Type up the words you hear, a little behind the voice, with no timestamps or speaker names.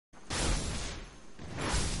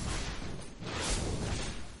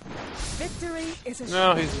Victory is a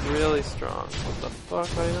No, he's really strong. What the fuck,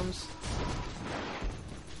 items?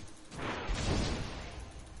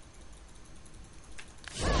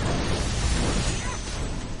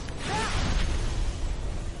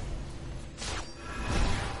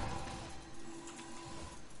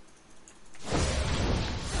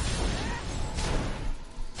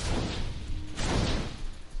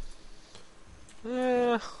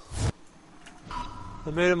 Yeah.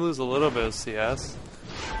 I made him lose a little bit of CS.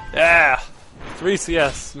 Yeah! 3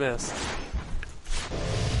 CS missed.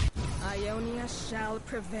 Ionia shall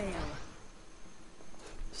prevail.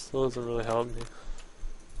 Still doesn't really help me.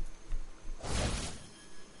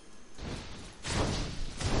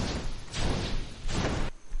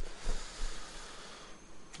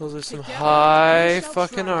 Those are some high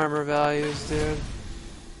fucking armor values, dude.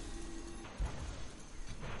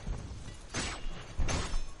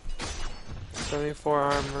 .74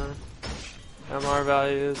 armor. MR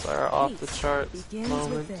values are off the charts at the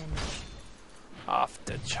moment. Off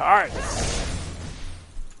the charts!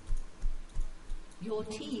 Your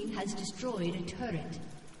team has destroyed a turret.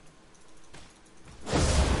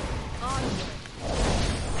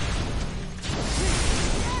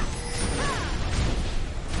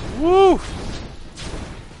 Woo!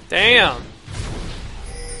 Damn!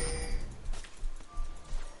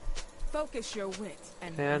 Focus your wit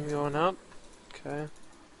And going up. Okay.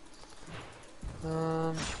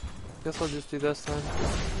 Guess I'll just do this then.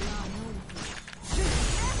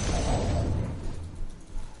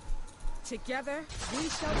 Together we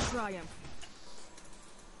shall triumph.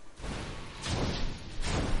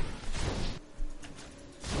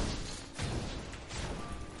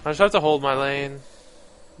 I just have to hold my lane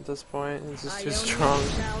at this point. It's just too strong.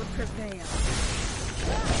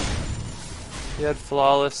 He had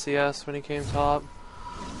flawless CS when he came top.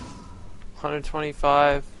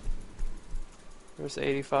 125 versus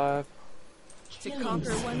 85. To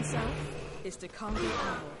conquer oneself is to conquer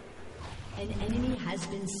all. An enemy has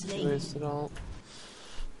been slain. Wasted ult.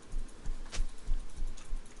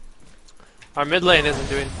 Our mid lane isn't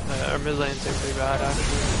doing. Our mid lane's doing pretty bad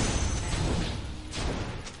actually.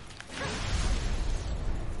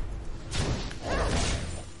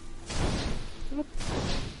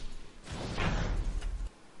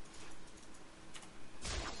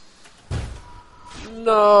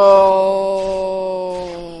 No,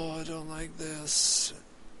 I don't like this.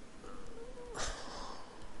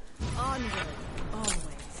 Onward,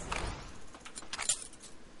 always.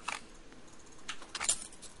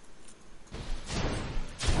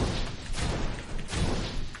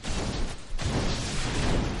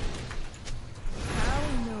 How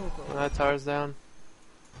noble. That tower's down.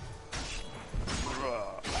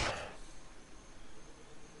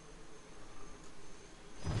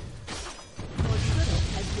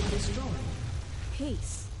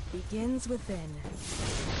 Peace begins within.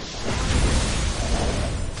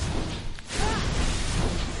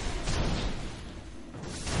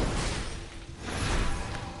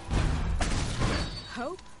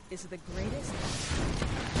 Hope is the greatest.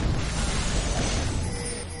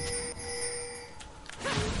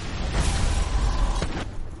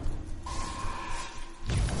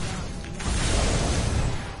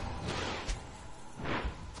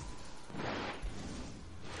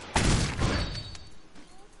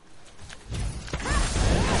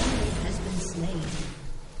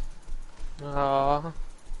 Aww.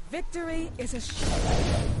 Victory is a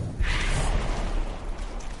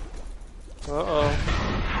Uh-oh.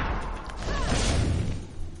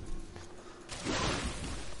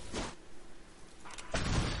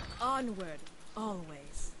 onward,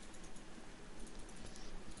 always.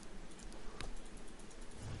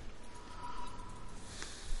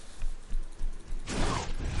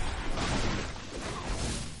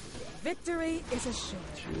 Victory is assured.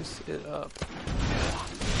 Juice it up.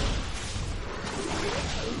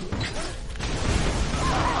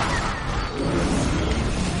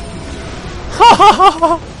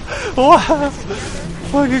 Wow!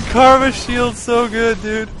 Fucking Karma Shield so good,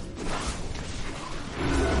 dude.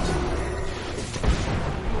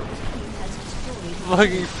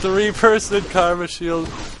 Fucking 3-person Karma Shield.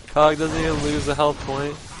 Cog doesn't even lose a health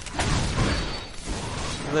point.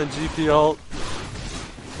 And then GP ult.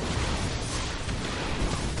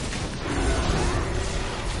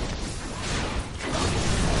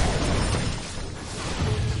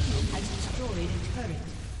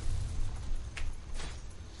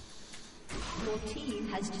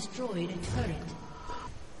 Destroyed a turret.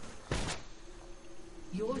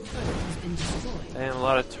 Your turret has been destroyed. Damn, a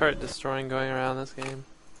lot of turret destroying going around this game.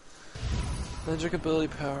 Magic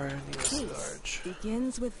ability power needs large.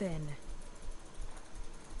 Begins within.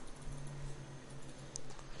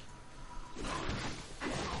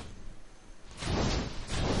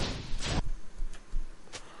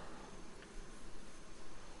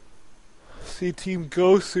 see Team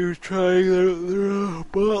Ghost who's trying their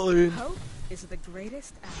bot lane. Hope is the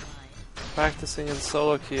greatest ally. Practicing in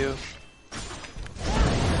solo queue.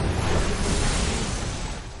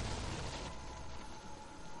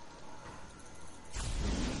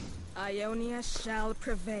 Ionia shall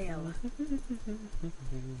prevail.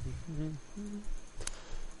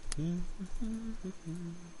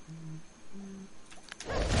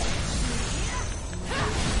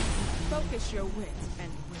 Focus your wit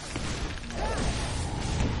and win.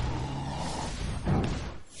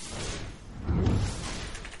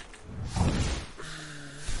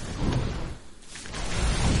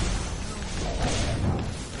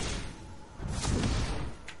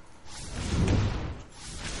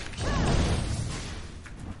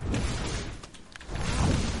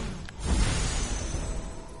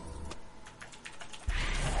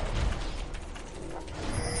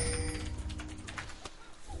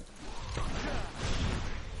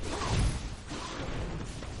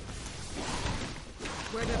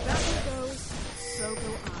 Where the battle goes, so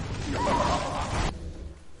go I.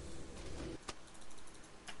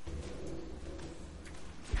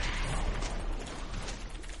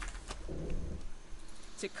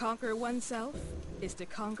 To conquer oneself is to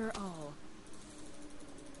conquer all.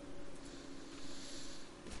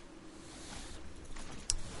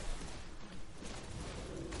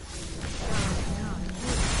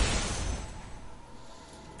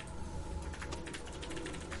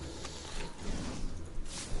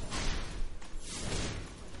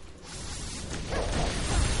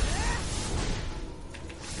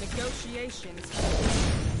 Negotiations.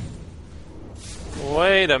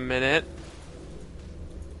 Wait a minute.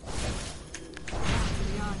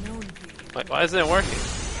 Wait, why isn't it working?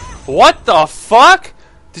 What the fuck?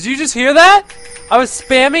 Did you just hear that? I was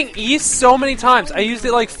spamming E so many times. I used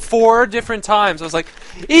it like 4 different times. I was like,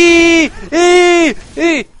 E! E!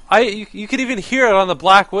 E! You could even hear it on the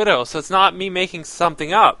Black Widow, so it's not me making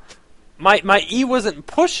something up. My E wasn't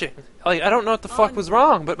pushing. Like, I don't know what the fuck was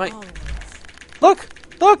wrong, but my... Look!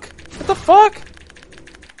 Look! What the fuck?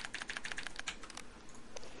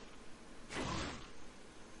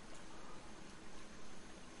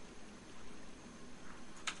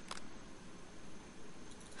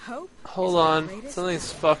 Hope. Hold on,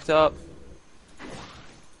 something's fucked up.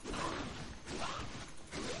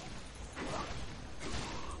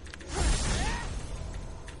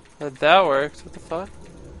 That worked. What the fuck?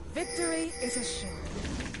 Victory is assured.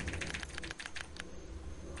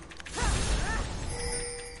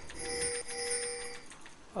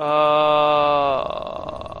 Wait a minute.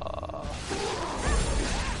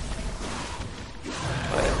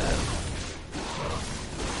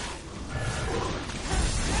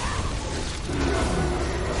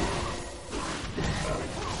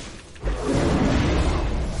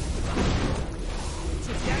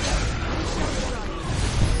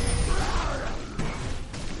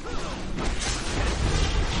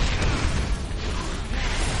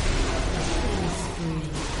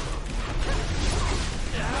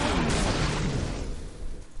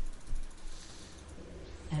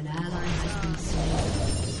 An ally has been slain.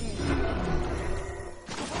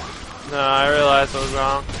 No, I realized I was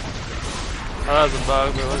wrong. Oh, that was a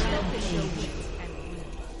bug, but it wasn't.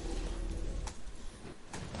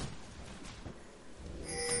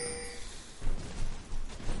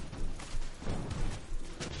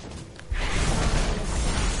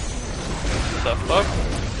 What the fuck?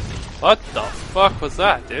 What the fuck was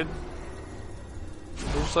that, dude? He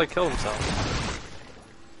just like killed himself.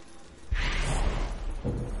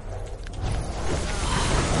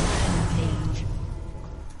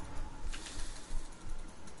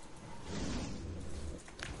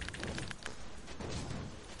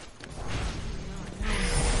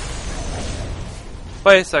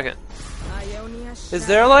 Wait a second. Is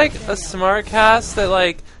there like a smart cast that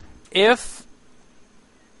like if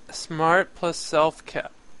smart plus self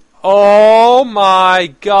cap? Oh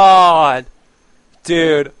my god.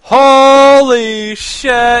 Dude, holy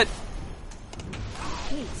shit.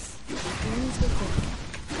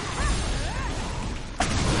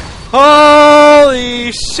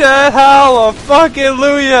 Holy shit,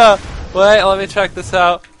 hallelujah. Wait, let me check this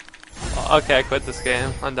out. Okay, I quit this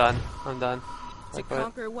game. I'm done. I'm done. To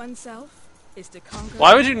conquer oneself is to conquer.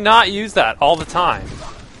 Why would you not use that all the time?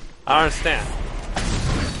 I don't understand.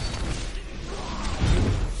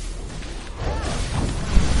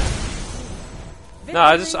 No,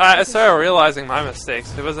 I started realizing my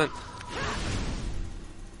mistakes. It wasn't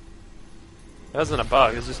a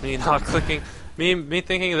bug. It's just me not clicking. Me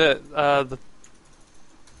thinking that the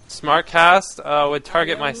smart cast would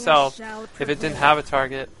target myself if it didn't have a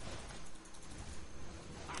target.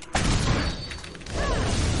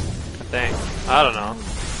 thing. I don't know.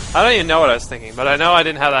 I don't even know what I was thinking, but I know I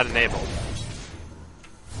didn't have that enabled.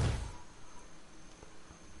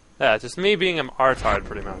 Yeah, just me being an artard,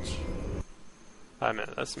 pretty much. I mean,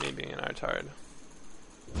 that's me being an artard.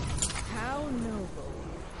 How noble.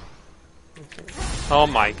 Oh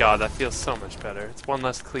my god, that feels so much better. It's one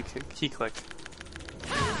less key click.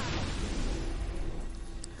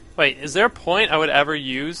 Wait, is there a point I would ever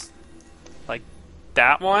use, like,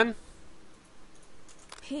 that one?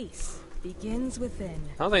 Peace begins within.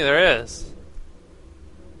 I don't think there is.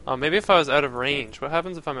 Oh, maybe if I was out of range. What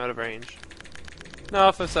happens if I'm out of range? No,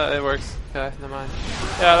 if it's it works. Okay, never mind.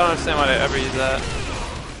 Yeah, I don't understand why I ever use that.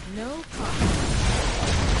 No problem.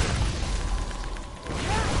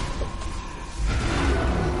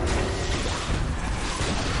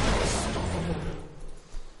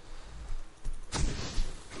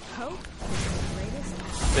 Hope is the greatest.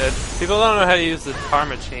 Good. People don't know how to use the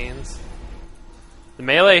karma chains. The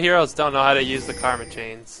melee heroes don't know how to use the karma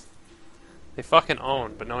chains. They fucking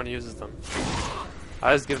own, but no one uses them.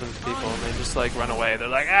 I just give them to people and they just like run away. They're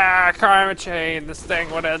like, ah, karma chain, this thing,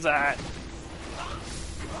 what is that?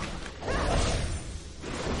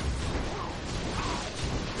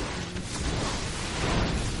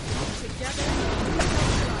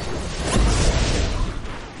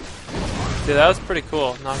 Dude, that was pretty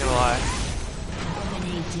cool, not gonna lie.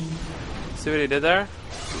 See what he did there?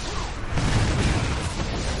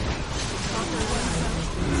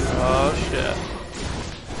 Oh shit.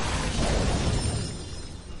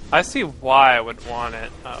 I see why I would want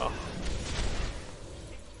it. Uh-oh.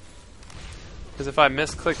 Because if I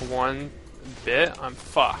misclick one bit, I'm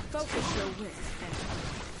fucked. Focus your wit.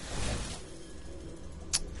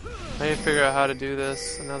 I need to figure out how to do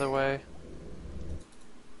this another way.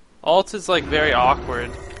 Alt is like very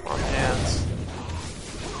awkward on hands.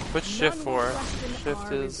 What's shift for?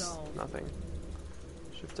 Shift is nothing.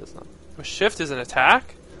 Shift is nothing. Oh, shift is an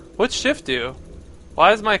attack? What's shift do?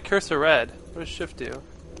 Why is my cursor red? What does shift do?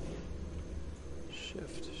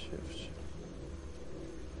 Shift.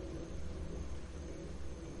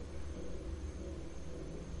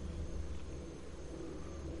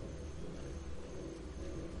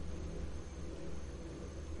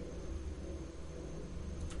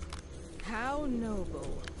 How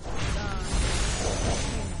noble.